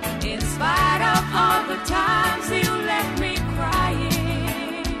 In spite of all the times you left me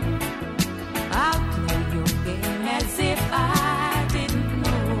crying, I'll play your game as if I didn't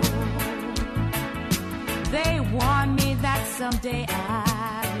know. They warned me that someday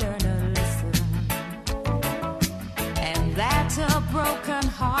I'd learn a lesson, and that a broken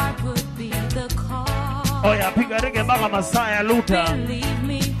heart would be the cause. Oh yeah, piga reggae baba Masaya Luta. Believe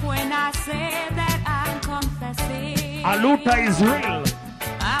me when I say that I'm confessing. Aluta is real.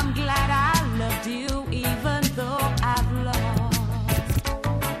 I'm glad I loved you even though I've lost.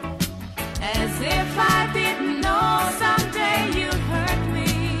 As if I didn't know someday you'd hurt me.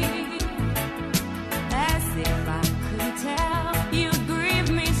 As if I couldn't tell you'd grieve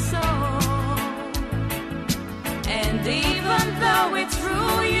me so. And even though it's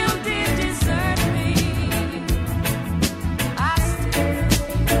true you did desert me, I still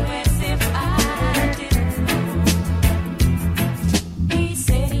feel as if I didn't know. He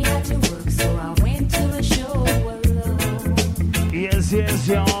said he had to work, so I went to a show alone. Yes,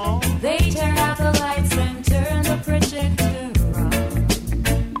 y'all. They turned out the lights and turned the projector on.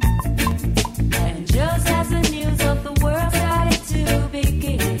 And just as the news of the world started to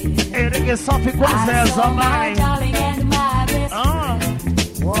begin, Reggae safi kwanza ya I saw my zamani. darling and my best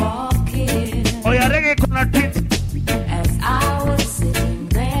friend walking. Oh yeah, reggae kuna tint. As I was sitting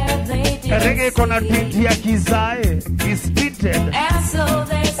there, they didn't Reggae kuna see. tint ya kizae. Is tinted. And so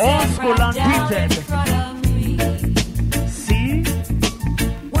they Old sat school right down in untinted. front of me. See?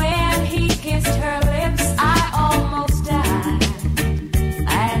 When he kissed her lips, I almost died.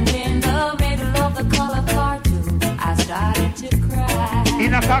 And in the middle of the color cartoon, I started to cry.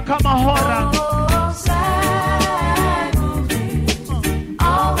 Inakaa kama horror. Oh, sad movies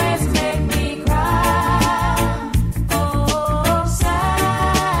always make me cry. Oh,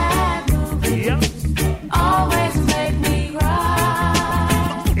 sad movies Yeah. always make me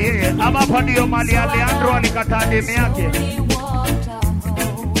cry. Yeah, ama hapa ndio mali ya Leandro alikataa demu yake. We walked on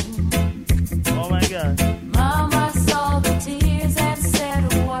home. Oh my God. Mama saw the tears and said,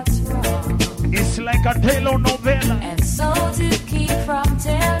 what's wrong? It's like a telenovela. And so to keep from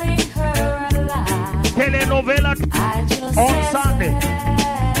telling her a lie, Telenovela I just on said, Sunday.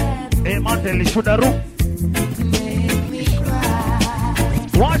 Hey, man, tell you, should have room. make me cry.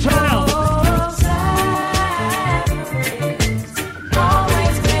 Watch her now. Oh, sad movies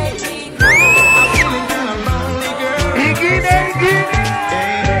always make me cry.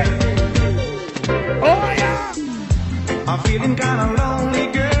 feeling kind of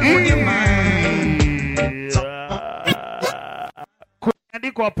lonely, girl, would you mind?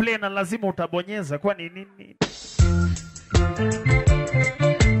 Kuandikwa play na lazima utabonyeza kwa nini?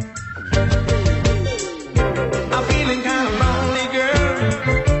 I'm feeling kind of lonely, girl.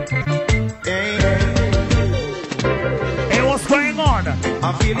 Hey, what's going on?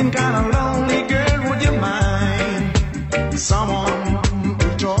 I'm feeling kind of lonely, girl. Would you mind someone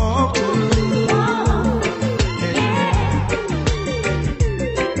to talk to?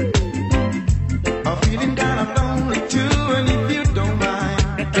 I'm feeling kind of lonely too, and if you don't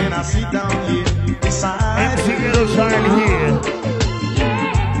mind, can I sit down here beside you? Here.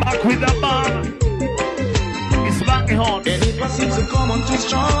 Back with the bar. It's banging hard. And if I seem to come on too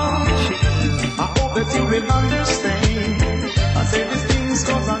strong, I hope that you will understand. I say these things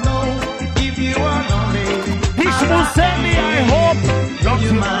cause I know if you are lonely, Musemi, I hope. Don't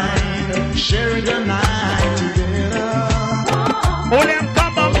you mind sharing the night together? Ole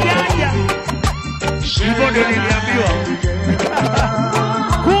mkamba mjanja. Hivyo ndio niliambiwa.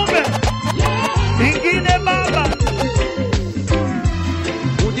 Kumbe. Ingine baba.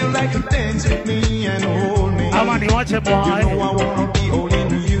 Would you like to dance with me and hold me? Ama niwache boy. You know I wanna be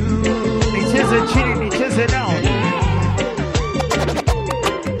holding you. Nicheze chini, nicheze down.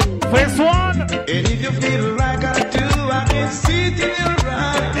 First one. And if you feel like I do, I can see it in your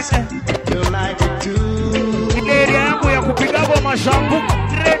eyes. You like it too. Ile area yangu ya kupiga mashambu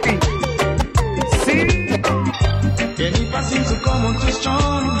ready. See? And if I seem to come on too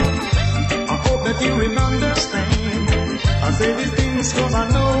strong, I hope that you will understand. I say these things cause I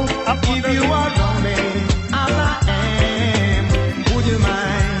know if you are lonely as I am, would you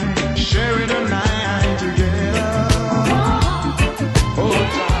mind sharing a night together? Oh,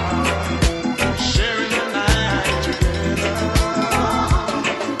 child, sharing a night together.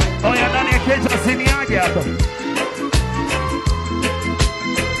 Oh, ya ndani ya keja siniaje hapo.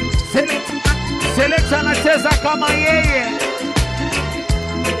 Select anacheza kama yeye.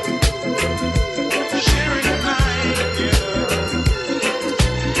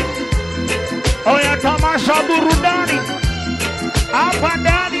 Oh, ya tamasha burudani. Hapa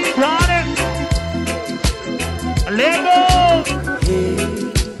ndani bwana. Lego. Hey,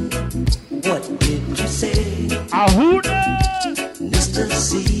 what did you say? Ahuna. Mr. C,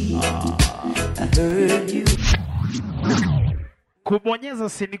 I heard you. Kubonyeza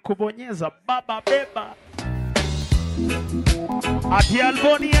sini kubonyeza baba beba. Ati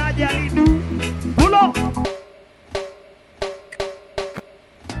alboni aje alidu. Pulo.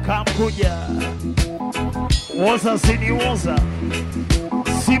 Kamkuja. Woza sini woza.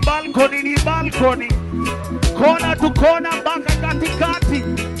 Si balkoni ni balkoni. Kona tu kona mpaka katikati.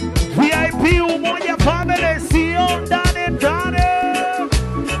 VIP umoja family sio ndane ndane.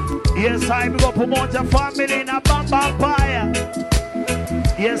 Yes, I'm go pamoja family na bamba paya.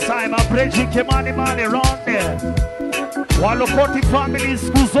 Yes, I'm a bridge Kimani Mani around there. Walokoti family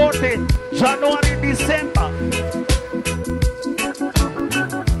siku zote January, December.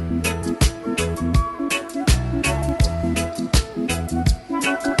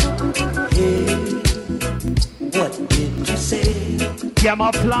 Hey, what did you say?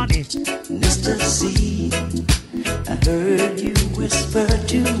 Yama Plani. Mr. C, I heard you whisper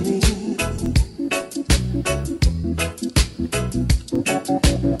to me.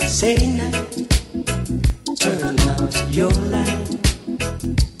 Say night, turn out your light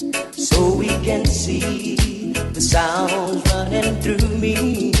so we can see the sounds running through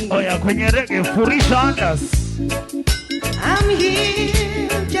me. Oh yeah, kwenye reggae furisha andas. I'm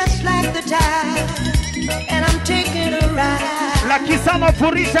here just like the tide, and I'm taking a ride. La Kisama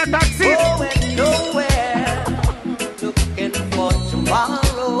furisha taxi. Going nowhere, looking for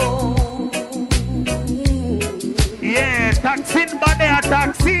tomorrow. Yeah, taxi baada ya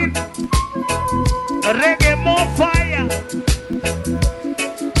taxi. Reggae more fire.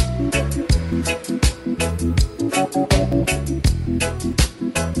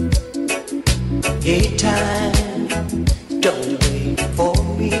 Hey time, don't wait for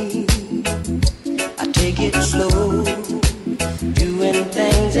me. I take it slow, doing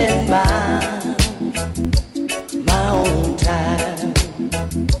things in my own time.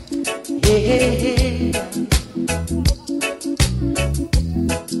 Yeah.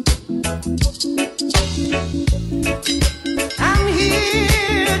 I'm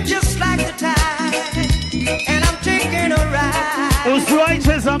here just like the tide, and I'm taking a ride.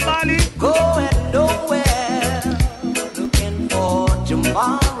 Usiwache zambali. Going nowhere, looking for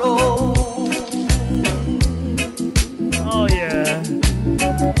tomorrow. Oh yeah.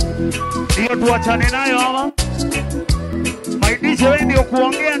 Hiyo tuachane nayo ama? My DJ wewe ndio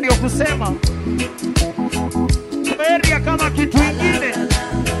kuongea ndio kusema. Area kama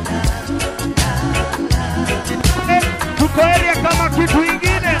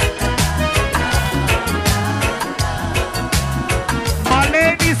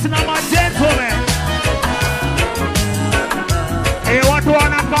ladies na my gentlemen. Hey, watu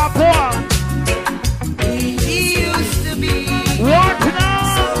wanakaa poa. What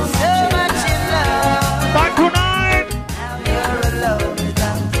now? So much in love. But tonight, Now you're alone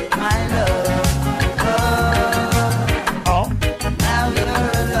without my love. oh, Now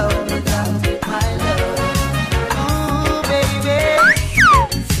you're alone without my love. Ooh, baby,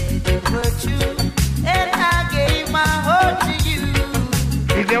 said you were true, and I gave my heart to you.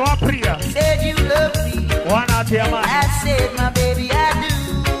 if they were prayer, Said you love me, one out here, man. I said, my baby, I do.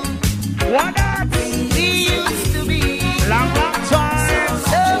 What that? We used to be Long time.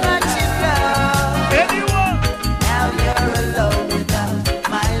 so much in love. Anyone? Now you're alone without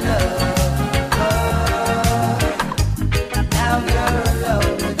my love. Now you're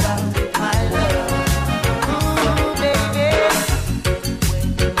alone without my love. Ooh, baby, when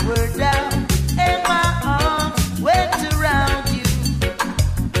you were down and my arms went around you,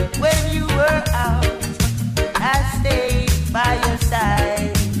 when you were out, I stayed by your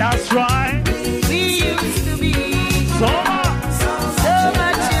side. That's right. We used to be So, so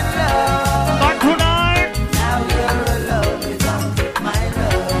much in love. but tonight, Now you're alone without my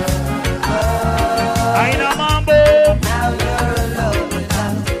love. I know mambo. Now you're alone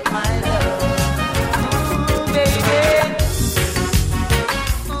without my love. Ooh, baby.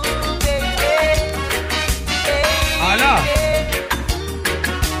 Ooh, baby. Ala.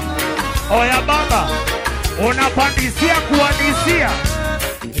 Oya baba, unapandisia kuadisia.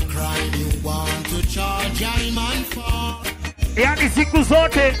 The crime you want to charge I'm on for. Yani siku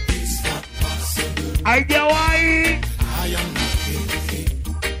zote haijawahi. I am not guilty.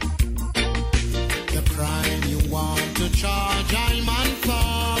 The crime you want to charge I'm on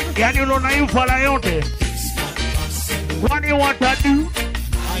for. Yani unaona yufala yote. It's not possible. Kwani watadu?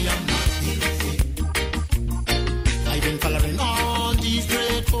 I am not guilty. I've been following all these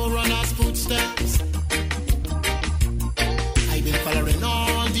great forerunners' footsteps. I've been following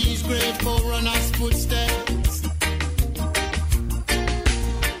all these great forerunners' footsteps.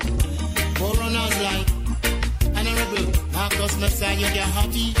 Forerunners like Honorable Marcus Messiah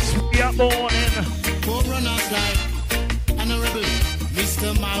Gahati. We are born in. Forerunners like Honorable Mr.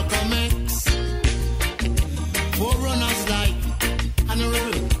 Malcolm X. Forerunners like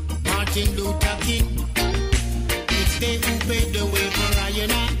Honorable Martin Luther King. It's they who paved the way for I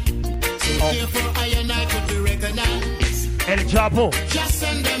and I. So therefore I and I could be recognized. El Chapo. Just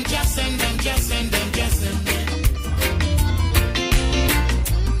send them, just send them, just send them, just send them.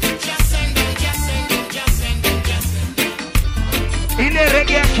 Just send them, just send them, just send them, just send them. Ile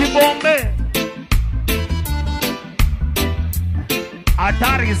reggae ya kibombe.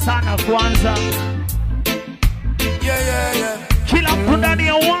 Hatari sana kwanza. Yeah, yeah, yeah. Kila mtu ndani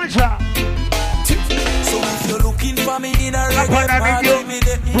ya uwanja. So if you're looking for me in a reggae Hapana party, video. me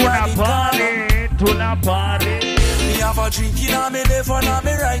there in Tuna the party, tuna party. Me have a drink in a me left and a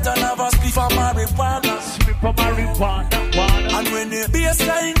me right and have a spliff of marijuana. Slip of marijuana, wanna. And when the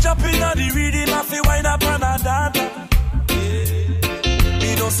bassline jumping on the rhythm, I feel wine up and a dance.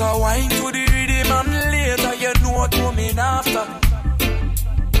 Me just a wine to the rhythm and later you know what coming after.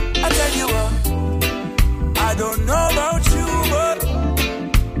 I tell you what, I don't know about you, but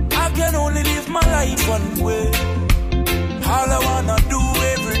I can only live my life one way. All I wanna do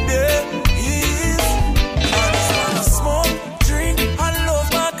every day is I just wanna smoke, drink, and love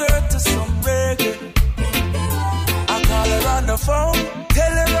my girl to some reggae. I call her on the phone,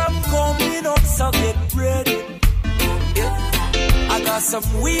 tell her I'm coming up, so get ready. Yeah. I got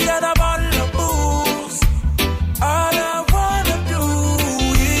some weed and a bottle of booze. All I wanna do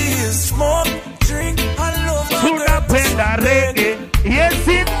is smoke, drink, and love my girl to Tunapenda some reggae. Yes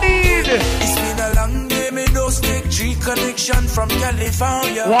indeed. It's been a long day, me no stick G connection from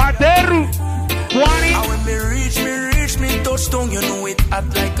California. Wateru. Kwani. And when me reach me touchdown, you know it hot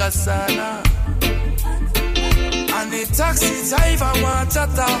like a sauna. And the taxi driver want to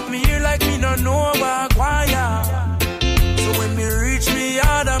talk me here like me no know about choir. So when me reach me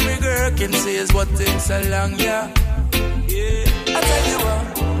yard and me girl can say is what takes so long, yeah. Yeah, I tell you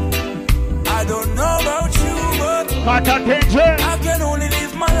what, I don't know about you, but Kata tenje. I can only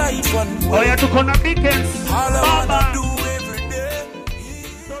live my life one way. Oya tuko na Dickens. All I wanna Baba. do